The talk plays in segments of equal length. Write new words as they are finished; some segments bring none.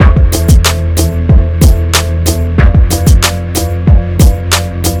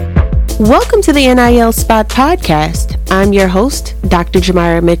Welcome to the NIL Spot Podcast. I'm your host, Dr.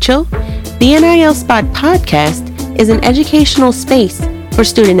 Jamira Mitchell. The NIL Spot Podcast is an educational space for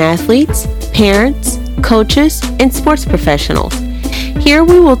student athletes, parents, coaches, and sports professionals. Here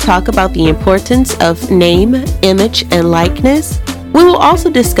we will talk about the importance of name, image, and likeness. We will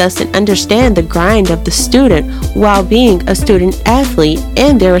also discuss and understand the grind of the student while being a student athlete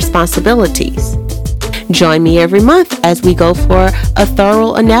and their responsibilities. Join me every month as we go for a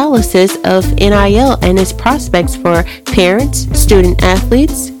thorough analysis of NIL and its prospects for parents, student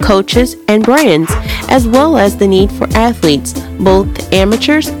athletes, coaches, and brands, as well as the need for athletes, both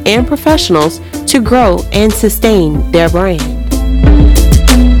amateurs and professionals, to grow and sustain their brand.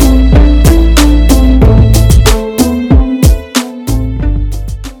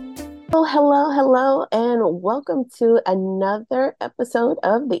 Hello, and welcome to another episode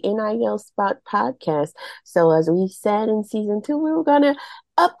of the NIL Spot Podcast. So as we said in season 2, we were going to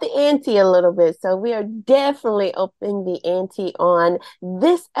up the ante a little bit. So we are definitely upping the ante on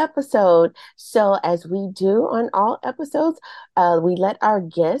this episode. So as we do on all episodes, we let our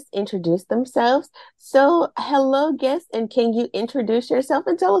guests introduce themselves. So hello, guests, and can you introduce yourself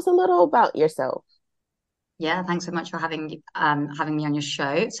and tell us a little about yourself? Yeah, thanks so much for having me on your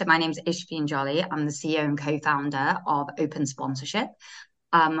show. So my name's Ishveen. I'm the CEO and co-founder of Open Sponsorship.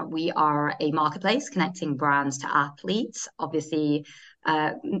 We are a marketplace connecting brands to athletes. Obviously,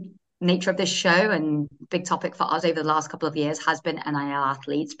 nature of this show and big topic for us over the last couple of years has been NIL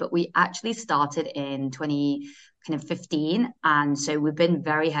athletes, but we actually started in 2015, and so we've been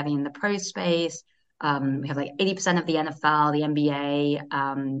very heavy in the pro space. We have like 80% of the NFL, the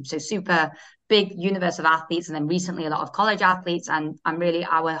NBA, so super big universe of athletes, and then recently a lot of college athletes. And really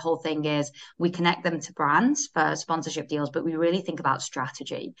our whole thing is we connect them to brands for sponsorship deals, but we really think about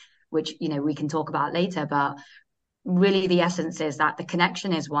strategy, which, we can talk about later. But really the essence is that the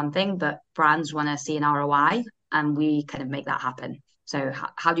connection is one thing, but brands want to see an ROI, and we kind of make that happen. So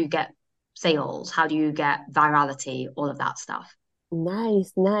how do you get sales? How do you get virality? All of that stuff.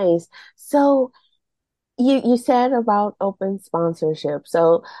 Nice. So you said about open sponsorship.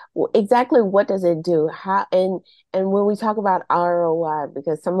 So exactly what does it do? How and when we talk about ROI,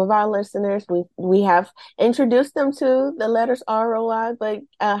 because some of our listeners we have introduced them to the letters ROI, but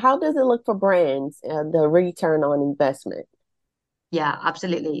how does it look for brands, the return on investment? Yeah,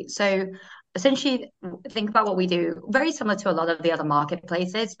 absolutely. So essentially, think about what we do, very similar to a lot of the other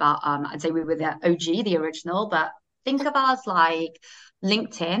marketplaces, but I'd say we were the OG, the original. But think of us like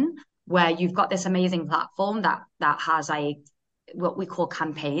LinkedIn, where you've got this amazing platform that has what we call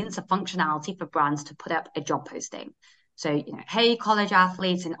campaigns, a functionality for brands to put up a job posting. So, hey, college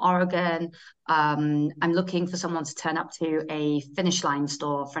athletes in Oregon, I'm looking for someone to turn up to a Finish Line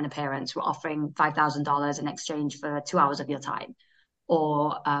store for an appearance. We're offering $5,000 in exchange for 2 hours of your time.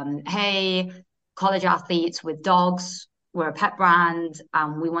 Or, hey, college athletes with dogs, we're a pet brand,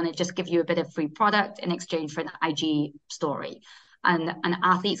 and we want to just give you a bit of free product in exchange for an IG story. And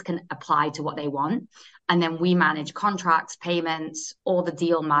athletes can apply to what they want. And then we manage contracts, payments, all the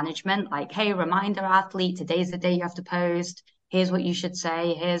deal management, like, hey, reminder athlete, today's the day you have to post. Here's what you should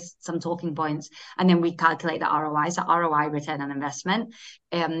say. Here's some talking points. And then we calculate the ROI, so ROI, return on investment.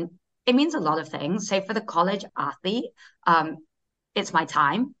 It means a lot of things. So for the college athlete, it's my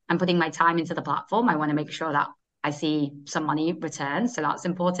time. I'm putting my time into the platform. I want to make sure that I see some money return. So that's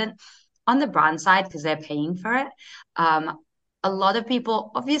important. On the brand side, because they're paying for it, a lot of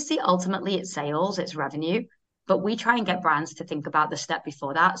people, obviously, ultimately it's sales, it's revenue, but we try and get brands to think about the step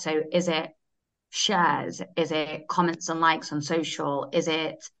before that. So is it shares? Is it comments and likes on social? Is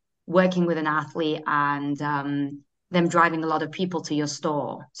it working with an athlete and them driving a lot of people to your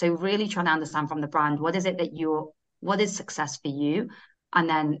store? So really trying to understand from the brand, what is success for you? And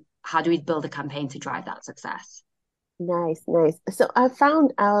then how do we build a campaign to drive that success? Nice. So I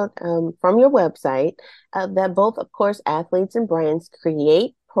found out from your website that both, of course, athletes and brands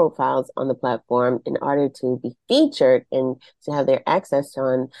create profiles on the platform in order to be featured and to have their access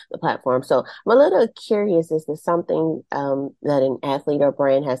on the platform. So I'm a little curious, is this something that an athlete or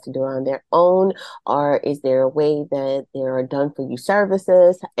brand has to do on their own, or is there a way that there are done for you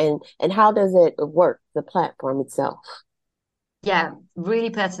services, and how does it work, the platform itself? Yeah, really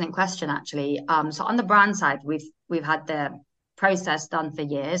pertinent question, actually. So on the brand side, we've had the process done for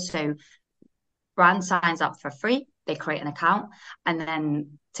years. So brand signs up for free, they create an account, and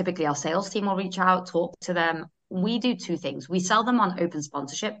then typically our sales team will reach out, talk to them. We do two things. We sell them on open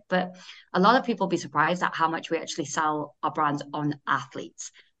sponsorship, but a lot of people be surprised at how much we actually sell our brands on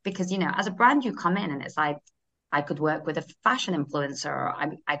athletes. Because, as a brand, you come in and it's like, I could work with a fashion influencer. Or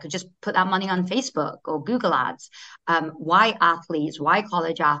I could just put that money on Facebook or Google Ads. Why athletes? Why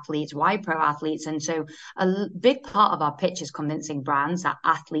college athletes? Why pro athletes? And so big part of our pitch is convincing brands that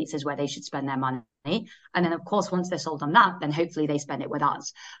athletes is where they should spend their money. And then, of course, once they're sold on that, then hopefully they spend it with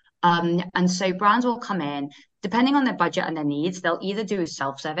us. And so brands will come in, depending on their budget and their needs, they'll either do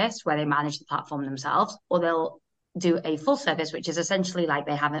self-service where they manage the platform themselves, or they'll do a full service, which is essentially like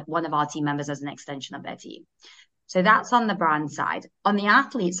they have one of our team members as an extension of their team. So that's on the brand side. On the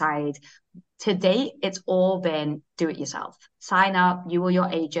athlete side, to date, it's all been do it yourself. Sign up, you or your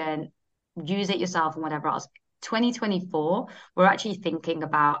agent, use it yourself and whatever else. 2024, we're actually thinking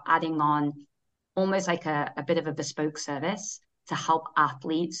about adding on almost like a bit of a bespoke service to help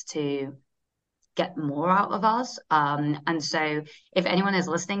athletes to get more out of us. And so if anyone is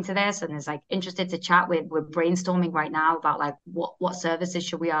listening to this and is like interested to chat, we're brainstorming right now about like what services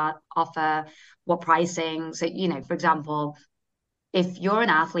should we offer, what pricing. So, for example, if you're an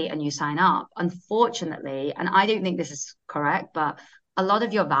athlete and you sign up, unfortunately, and I don't think this is correct, but a lot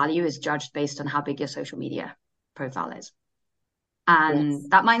of your value is judged based on how big your social media profile is. And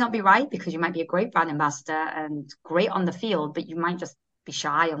that might not be right because you might be a great brand ambassador and great on the field, but you might just be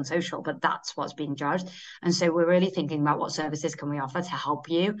shy on social, but that's what's being judged. And so we're really thinking about what services can we offer to help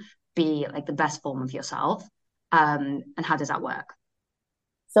you be like the best form of yourself. And how does that work?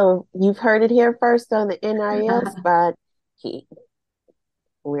 So you've heard it here first on the NIL spot.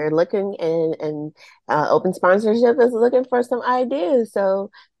 We're looking and open sponsorship is looking for some ideas.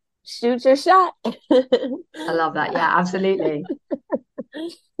 So shoot your shot. I love that. Yeah, absolutely.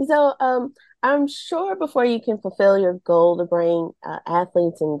 So I'm sure before you can fulfill your goal to bring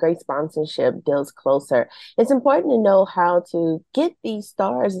athletes and great sponsorship deals closer, it's important to know how to get these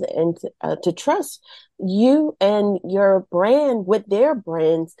stars and to trust you and your brand with their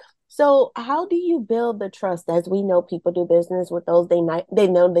brands. So how do you build the trust? As we know, people do business with those they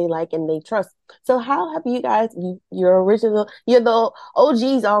know they like and they trust. So how have you guys? You're the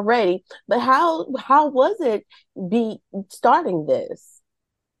OGs already, but how was it be starting this?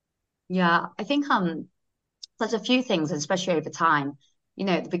 Yeah, I think there's a few things, especially over time.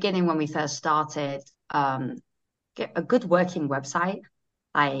 At the beginning when we first started, get a good working website.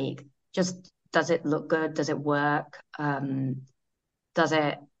 Like, just does it look good? Does it work? Does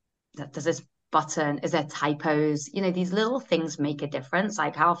it does this button, is there typos? These little things make a difference.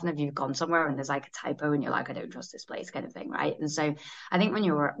 Like, how often have you gone somewhere and there's like a typo and you're like, I don't trust this place, kind of thing, right? And so I think when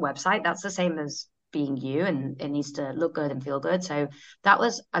you're a website, that's the same as being you, and it needs to look good and feel good. So that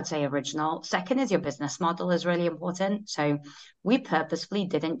was, I'd say, original. Second is your business model is really important. So we purposefully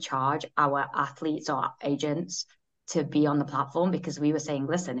didn't charge our athletes or our agents to be on the platform because we were saying,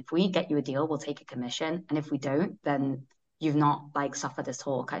 listen, if we get you a deal, we'll take a commission. And if we don't, then you've not like suffered at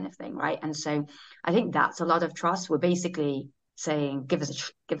all, kind of thing, right? And so I think that's a lot of trust. We're basically saying, give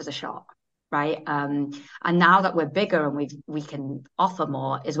us a shot, right? And now that we're bigger and we can offer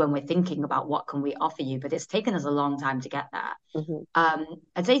more is when we're thinking about what can we offer you. But it's taken us a long time to get there.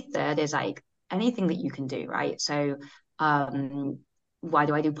 I'd say third is like anything that you can do, right? So why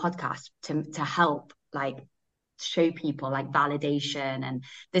do I do podcasts? To help like show people like validation, and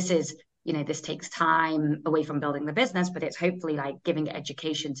this takes time away from building the business, but it's hopefully like giving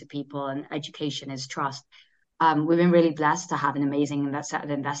education to people, and education is trust. We've been really blessed to have an amazing set of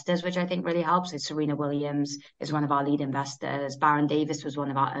investors, which I think really helps. So Serena Williams is one of our lead investors. Baron Davis was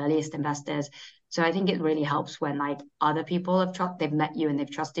one of our earliest investors. So I think it really helps when like other people they've met you and they've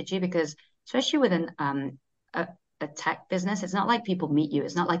trusted you, because especially with a tech business, it's not like people meet you.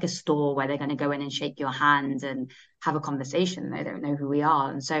 It's not like a store where they're going to go in and shake your hand and have a conversation. They don't know who we are.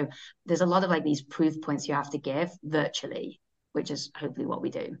 And so there's a lot of like these proof points you have to give virtually, which is hopefully what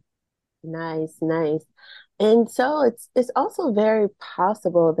we do. Nice, nice. And so it's also very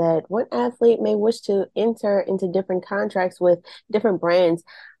possible that one athlete may wish to enter into different contracts with different brands.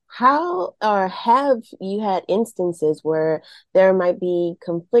 How or have you had instances where there might be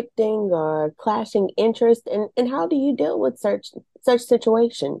conflicting or clashing interest, and how do you deal with such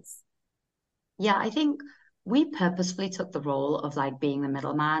situations? Yeah, I think we purposefully took the role of like being the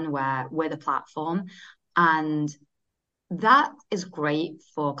middleman where we're the platform. And that is great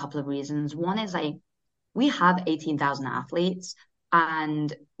for a couple of reasons. One is like we have 18,000 athletes,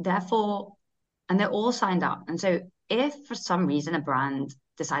 and therefore, and they're all signed up. And so if for some reason a brand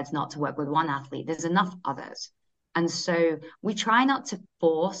decides not to work with one athlete, there's enough others. And so we try not to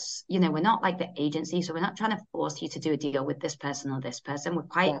force, we're not like the agency. So we're not trying to force you to do a deal with this person or this person.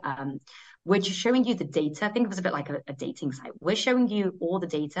 We're just showing you the data. Think of it as a bit like a dating site. We're showing you all the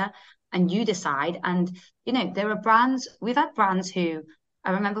data and you decide. And, there are brands, we've had brands who,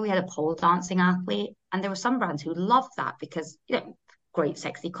 I remember we had a pole dancing athlete And there were some brands who loved that because, great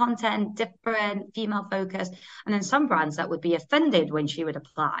sexy content, different, female focused. And then some brands that would be offended when she would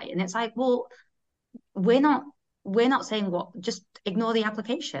apply. And it's like, well, we're not we're not saying what, just ignore the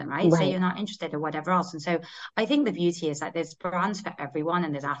application, right? Say Right. you're not interested or whatever else. And so I think the beauty is that there's brands for everyone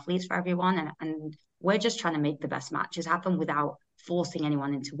and there's athletes for everyone. And we're just trying to make the best matches happen without forcing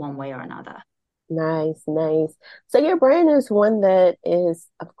anyone into one way or another. Nice, nice. So your brand is one that is,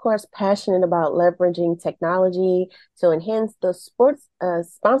 of course, passionate about leveraging technology to enhance the sports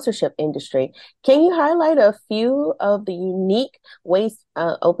sponsorship industry. Can you highlight a few of the unique ways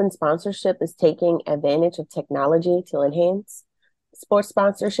open sponsorship is taking advantage of technology to enhance sports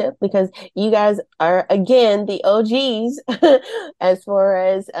sponsorship? Because you guys are, again, the OGs as far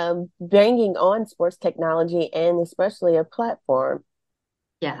as bringing on sports technology and especially a platform.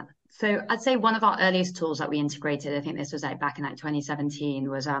 Yeah. So I'd say one of our earliest tools that we integrated, I think this was like back in like 2017,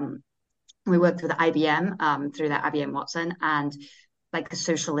 was we worked with IBM through that IBM Watson and like a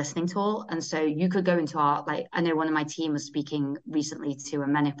social listening tool. And so you could go into our, like, I know one of my team was speaking recently to a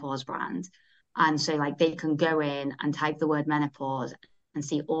menopause brand. And so like they can go in and type the word menopause and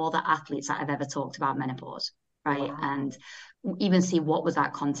see all the athletes that have ever talked about menopause, right? Wow. And even see what was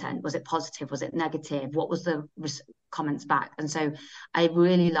that content. Was it positive? Was it negative? What was the comments back? And so I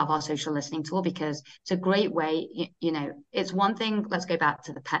really love our social listening tool because it's a great way, it's one thing, let's go back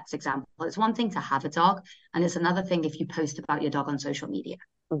to the pets example. It's one thing to have a dog, and it's another thing if you post about your dog on social media.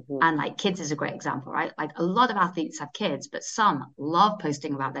 Mhm. And like kids is a great example, right? Like a lot of athletes have kids, but some love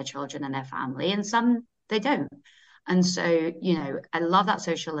posting about their children and their family, and some they don't. And so, I love that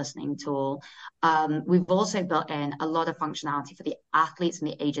social listening tool. We've also built in a lot of functionality for the athletes and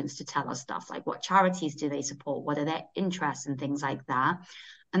the agents to tell us stuff like what charities do they support, what are their interests, and things like that.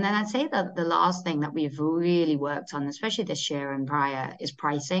 And then I'd say that the last thing that we've really worked on, especially this year and prior, is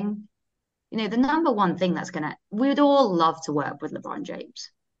pricing. The number one thing we'd all love to work with LeBron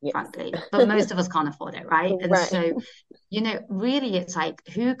James, Yes. frankly, but most of us can't afford it, right? And Right. so, really it's like,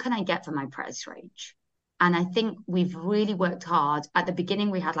 who can I get for my price range? And I think we've really worked hard. At the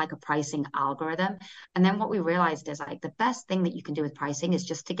beginning, we had like a pricing algorithm. And then what we realized is like the best thing that you can do with pricing is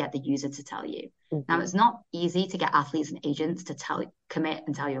just to get the user to tell you. Now, Mhm. it's not easy to get athletes and agents to commit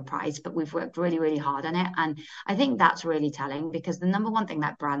and tell you a price, but we've worked really, really hard on it. And I think that's really telling because the number one thing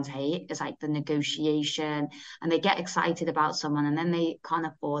that brands hate is like the negotiation and they get excited about someone and then they can't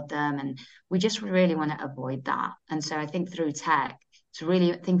afford them. And we just really want to avoid that. And so I think through tech, to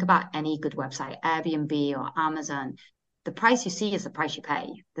really think about any good website, Airbnb or Amazon, the price you see is the price you pay.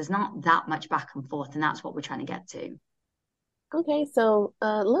 There's not that much back and forth, and that's what we're trying to get to. Okay, so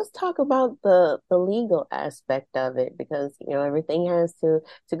let's talk about the legal aspect of it because everything has to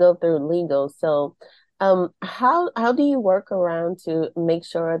go through legal. So, how do you work around to make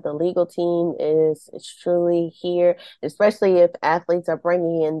sure the legal team is truly here, especially if athletes are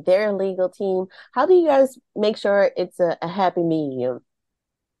bringing in their legal team? How do you guys make sure it's a happy medium?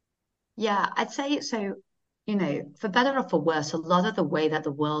 Yeah, I'd say so. For better or for worse, a lot of the way that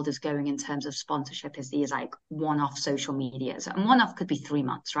the world is going in terms of sponsorship is these like one-off social medias, and one-off could be 3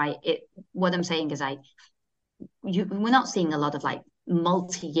 months, right? What I'm saying is like we're not seeing a lot of like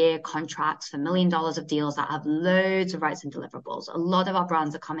multi-year contracts for $1 million of deals that have loads of rights and deliverables. A lot of our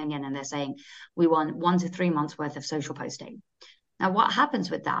brands are coming in and they're saying we want 1 to 3 months worth of social posting. Now, what happens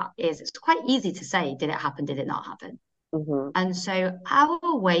with that is it's quite easy to say, did it happen? Did it not happen? Hmm. And so our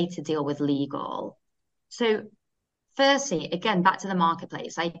way to deal with legal. So firstly, again, back to the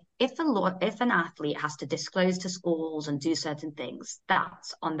marketplace, like if an athlete has to disclose to schools and do certain things,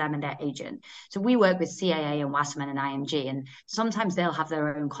 that's on them and their agent. So we work with CAA and Wasserman and IMG, and sometimes they'll have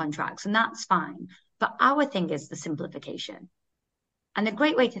their own contracts, and that's fine. But our thing is the simplification. And a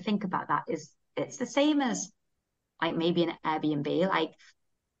great way to think about that is it's the same as like maybe an Airbnb. Like,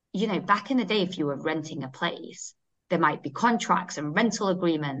 back in the day, if you were renting a place, there might be contracts and rental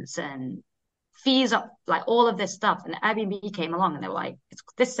agreements and fees up, like all of this stuff. And Airbnb came along and they were like, it's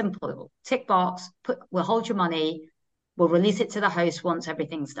this simple. Tick box, we'll hold your money, we'll release it to the host once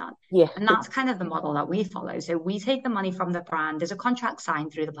everything's done. Yeah. And that's kind of the model that we follow. So we take the money from the brand. There's a contract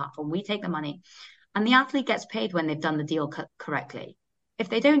signed through the platform. We take the money, and the athlete gets paid when they've done the deal correctly. If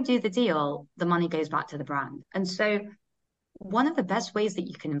they don't do the deal, the money goes back to the brand. And so one of the best ways that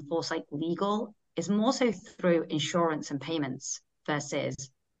you can enforce like legal is more so through insurance and payments versus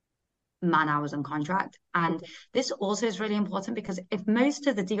man hours and contract. And this also is really important because if most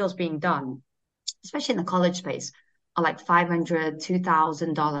of the deals being done, especially in the college space, are like $500,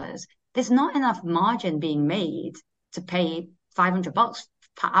 $2,000, there's not enough margin being made to pay $500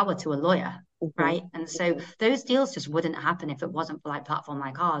 per hour to a lawyer. Hmm. Right. And so those deals just wouldn't happen if it wasn't for like platform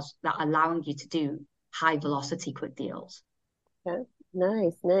like ours that allowing you to do high velocity, quick deals. Okay.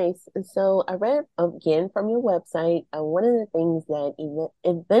 Nice, nice. So I read again from your website, one of the things that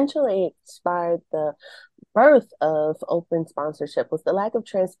eventually inspired the birth of open sponsorship was the lack of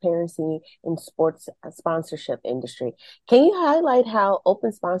transparency in sports sponsorship industry. Can you highlight how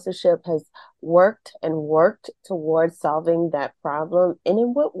open sponsorship has worked towards solving that problem? And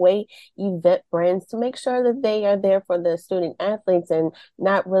in what way you vet brands to make sure that they are there for the student athletes and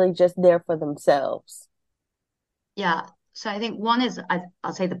not really just there for themselves? Yeah. So I think one is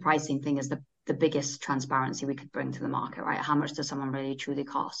I'll say the pricing thing is the biggest transparency we could bring to the market, right? How much does someone really truly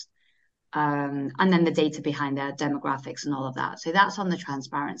cost? And then the data behind their demographics and all of that. So that's on the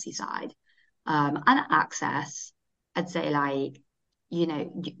transparency side. And access, I'd say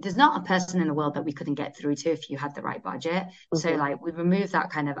there's not a person in the world that we couldn't get through to if you had the right budget. So Mm-hmm. like we removed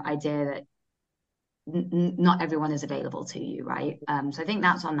that kind of idea that not everyone is available to you, right? So I think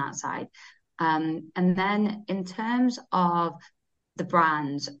that's on that side. And then in terms of the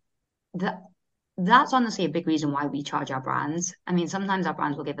brands, that that's honestly a big reason why we charge our brands. I mean, sometimes our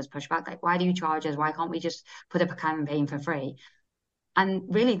brands will give us pushback, like, why do you charge us? Why can't we just put up a campaign for free? And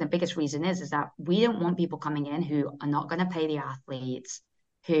really, the biggest reason is that we don't want people coming in who are not going to pay the athletes,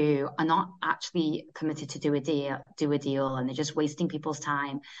 who are not actually committed to do a deal, and they're just wasting people's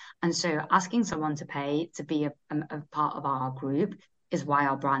time. And so, asking someone to pay to be a part of our group is why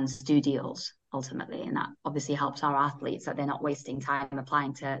our brands do deals ultimately, and that obviously helps our athletes that they're not wasting time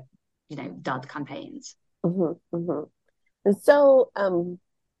applying to, dud campaigns. Mm-hmm. Mm-hmm. And so,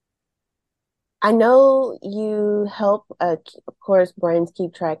 I know you help, of course, brands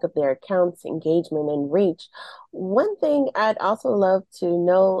keep track of their accounts, engagement, and reach. One thing I'd also love to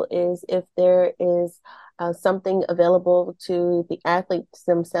know is if there is something available to the athletes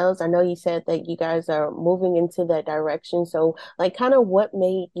themselves. I know you said that you guys are moving into that direction. So, like, kind of what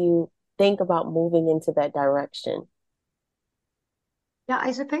made you think about moving into that direction? Yeah,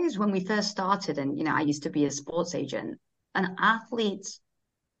 I suppose when we first started, and I used to be a sports agent, an athlete's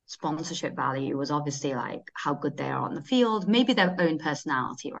sponsorship value was obviously like how good they are on the field, maybe their own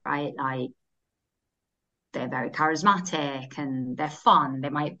personality, right? Like they're very charismatic and they're fun. They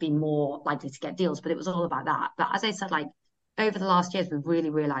might be more likely to get deals, but it was all about that. But as I said, like over the last years, we've really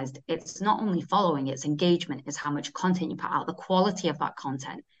realized it's not only following, it's engagement, it's how much content you put out, the quality of that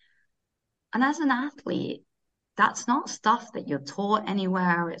content. And as an athlete, that's not stuff that you're taught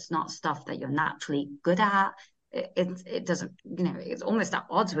anywhere. It's not stuff that you're naturally good at. It doesn't, it's almost at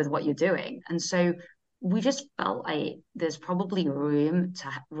odds with what you're doing. And so we just felt like there's probably room to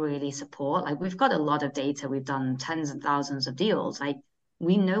really support. Like we've got a lot of data. We've done tens and thousands of deals. Like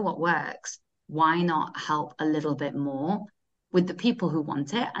we know what works. Why not help a little bit more with the people who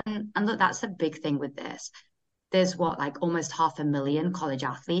want it? And look, that's the big thing with this. There's what, like almost 500,000 college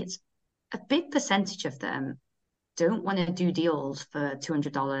athletes. A big percentage of them don't want to do deals for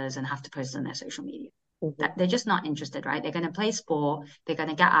 $200 and have to post on their social media. Mm-hmm. That they're just not interested, right? They're going to play sport, they're going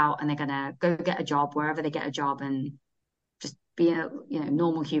to get out and they're going to go get a job wherever they get a job and just be a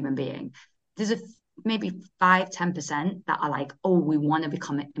normal human being. There's maybe 5-10% that are like, oh, we want to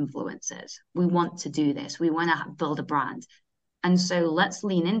become influencers. We want to do this. We want to build a brand. And so let's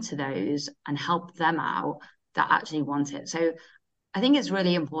lean into those and help them out that actually want it. So I think it's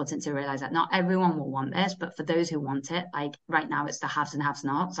really important to realize that not everyone will want this, but for those who want it, like right now, it's the haves and have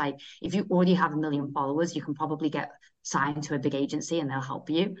nots. Like if you already have 1 million followers, you can probably get signed to a big agency and they'll help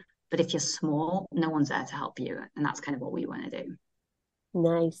you. But if you're small, no one's there to help you. And that's kind of what we want to do.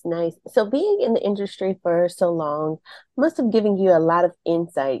 Nice, nice. So being in the industry for so long must have given you a lot of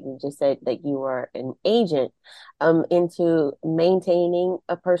insight. You just said that you were an agent, into maintaining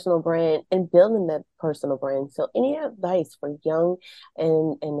a personal brand and building that personal brand. So any advice for young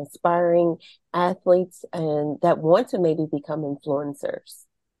and aspiring athletes and that want to maybe become influencers?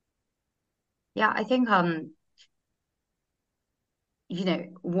 Yeah, I think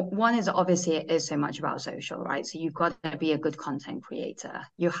one is obviously it is so much about social, right? So you've got to be a good content creator.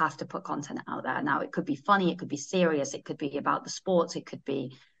 You have to put content out there. Now, it could be funny, it could be serious, it could be about the sports, it could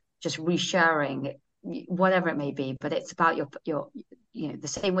be just resharing, whatever it may be. But it's about the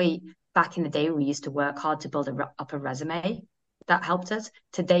same way back in the day we used to work hard to build up a resume that helped us.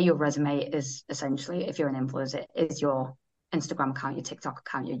 Today, your resume is essentially, if you're an influencer, is your Instagram account, your TikTok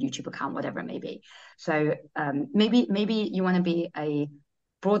account, your YouTube account, whatever it may be. So maybe you want to be a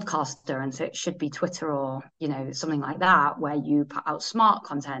broadcaster, and so it should be Twitter or something like that, where you put out smart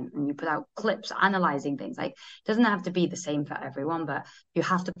content and you put out clips analyzing things. Like it doesn't have to be the same for everyone, but you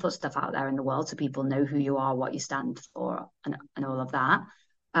have to put stuff out there in the world so people know who you are, what you stand for, and all of that.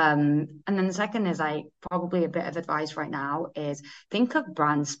 And then the second is like probably a bit of advice right now is think of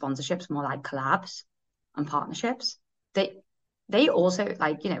brand sponsorships more like collabs. and partnerships. They also,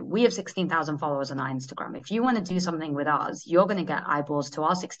 like, we have 16,000 followers on our Instagram. If you want to do something with us, you're going to get eyeballs to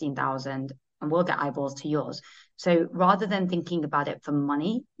our 16,000 and we'll get eyeballs to yours. So rather than thinking about it for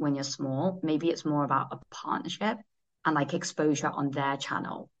money when you're small, maybe it's more about a partnership and like exposure on their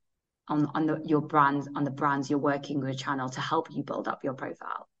channel, your brands, on the brands you're working with channel to help you build up your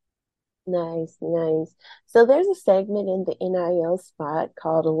profile. Nice, nice. So there's a segment in the NIL spot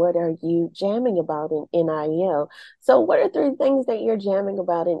called "What Are You Jamming About in NIL?" So what are 3 things that you're jamming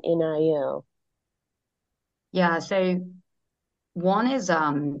about in NIL? Yeah, so one is,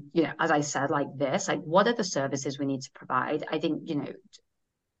 as I said, like this, like what are the services we need to provide? I think,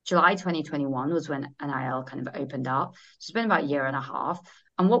 July 2021 was when NIL kind of opened up. So it's been about a year and a half.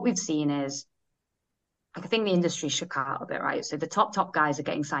 And what we've seen is, I think the industry shook out a bit, right? So the top guys are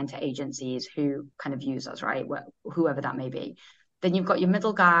getting signed to agencies who kind of use us, right? Whoever that may be. Then you've got your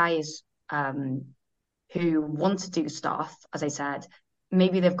middle guys who want to do stuff, as I said.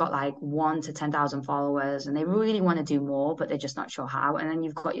 Maybe they've got like 1 to 10,000 followers and they really want to do more, but they're just not sure how. And then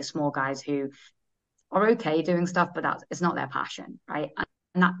you've got your small guys who are okay doing stuff, but it's not their passion, right?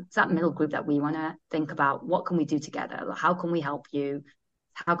 And that's that middle group that we want to think about. What can we do together? How can we help you?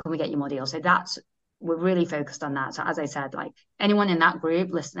 How can we get you more deals? So we're really focused on that. So as I said, like anyone in that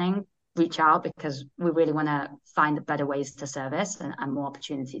group listening, reach out because we really want to find better ways to service and more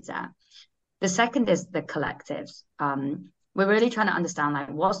opportunities there. The second is the collectives. We're really trying to understand like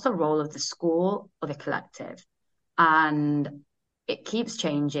what's the role of the school or the collective, and it keeps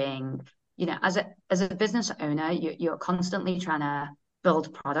changing. As a business owner, you're constantly trying to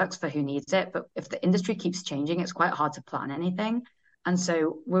build products for who needs it, but if the industry keeps changing, it's quite hard to plan anything. And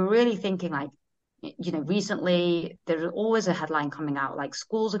so we're really thinking like, recently there's always a headline coming out like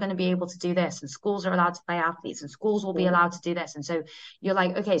schools are going to be able to do this and schools are allowed to pay athletes and schools will be allowed to do this. And so you're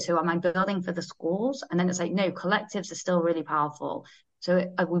like, okay, so am I building for the schools? And then it's like, no, collectives are still really powerful. So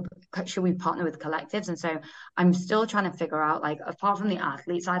should we partner with collectives? And so I'm still trying to figure out, like, apart from the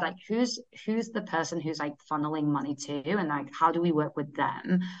athlete side, like who's the person who's like funneling money to, and like how do we work with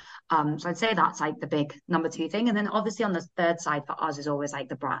them? So I'd say that's like the big number 2 thing. And then obviously on the third side for us is always like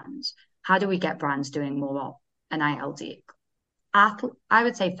the brands. How do we get brands doing more NIL deal? I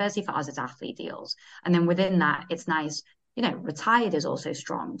would say firstly for us it's athlete deals. And then within that, it's nice, retired is also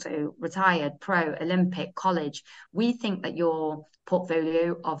strong. So retired, pro, Olympic, college. We think that your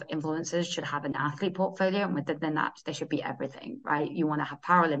portfolio of influencers should have an athlete portfolio. And within that, there should be everything, right? You want to have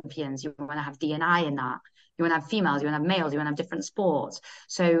Paralympians, you want to have D&I in that. You want to have females, you want to have males, you want to have different sports.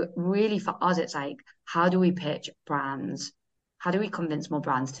 So really for us, it's like, how do we pitch brands? How do we convince more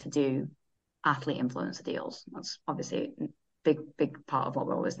brands to do athlete influencer deals? That's obviously a big part of what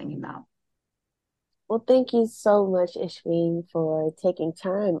we're always thinking about. Well, thank you so much, Ishveen, for taking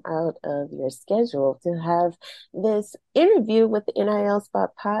time out of your schedule to have this interview with the NIL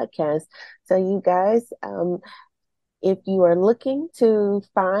Spot podcast. So you guys, if you are looking to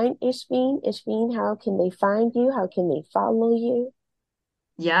find Ishveen, how can they find you? How can they follow you?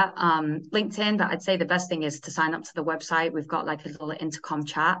 Yeah, LinkedIn, but I'd say the best thing is to sign up to the website. We've got like a little intercom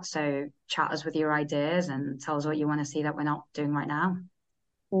chat. So chat us with your ideas and tell us what you want to see that we're not doing right now.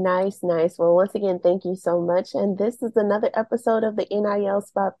 Nice. Well, once again, thank you so much. And this is another episode of the NIL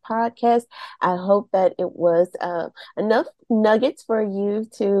Spot podcast. I hope that it was enough nuggets for you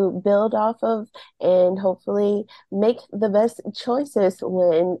to build off of and hopefully make the best choices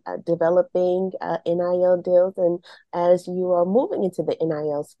when developing NIL deals and as you are moving into the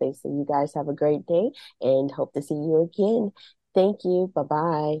NIL space. So you guys have a great day and hope to see you again. Thank you.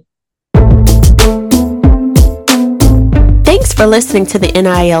 Bye-bye. Thanks for listening to the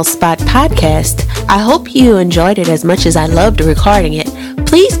NIL Spot podcast. I hope you enjoyed it as much as I loved recording it.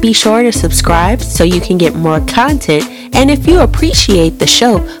 Please be sure to subscribe so you can get more content. And if you appreciate the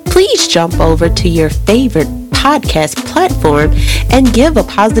show, please jump over to your favorite podcast platform and give a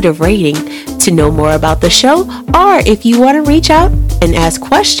positive rating. To know more about the show, or if you want to reach out and ask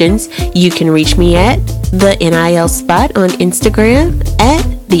questions, you can reach me at the NIL Spot on Instagram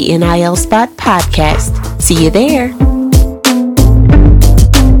at the NIL Spot podcast. See you there.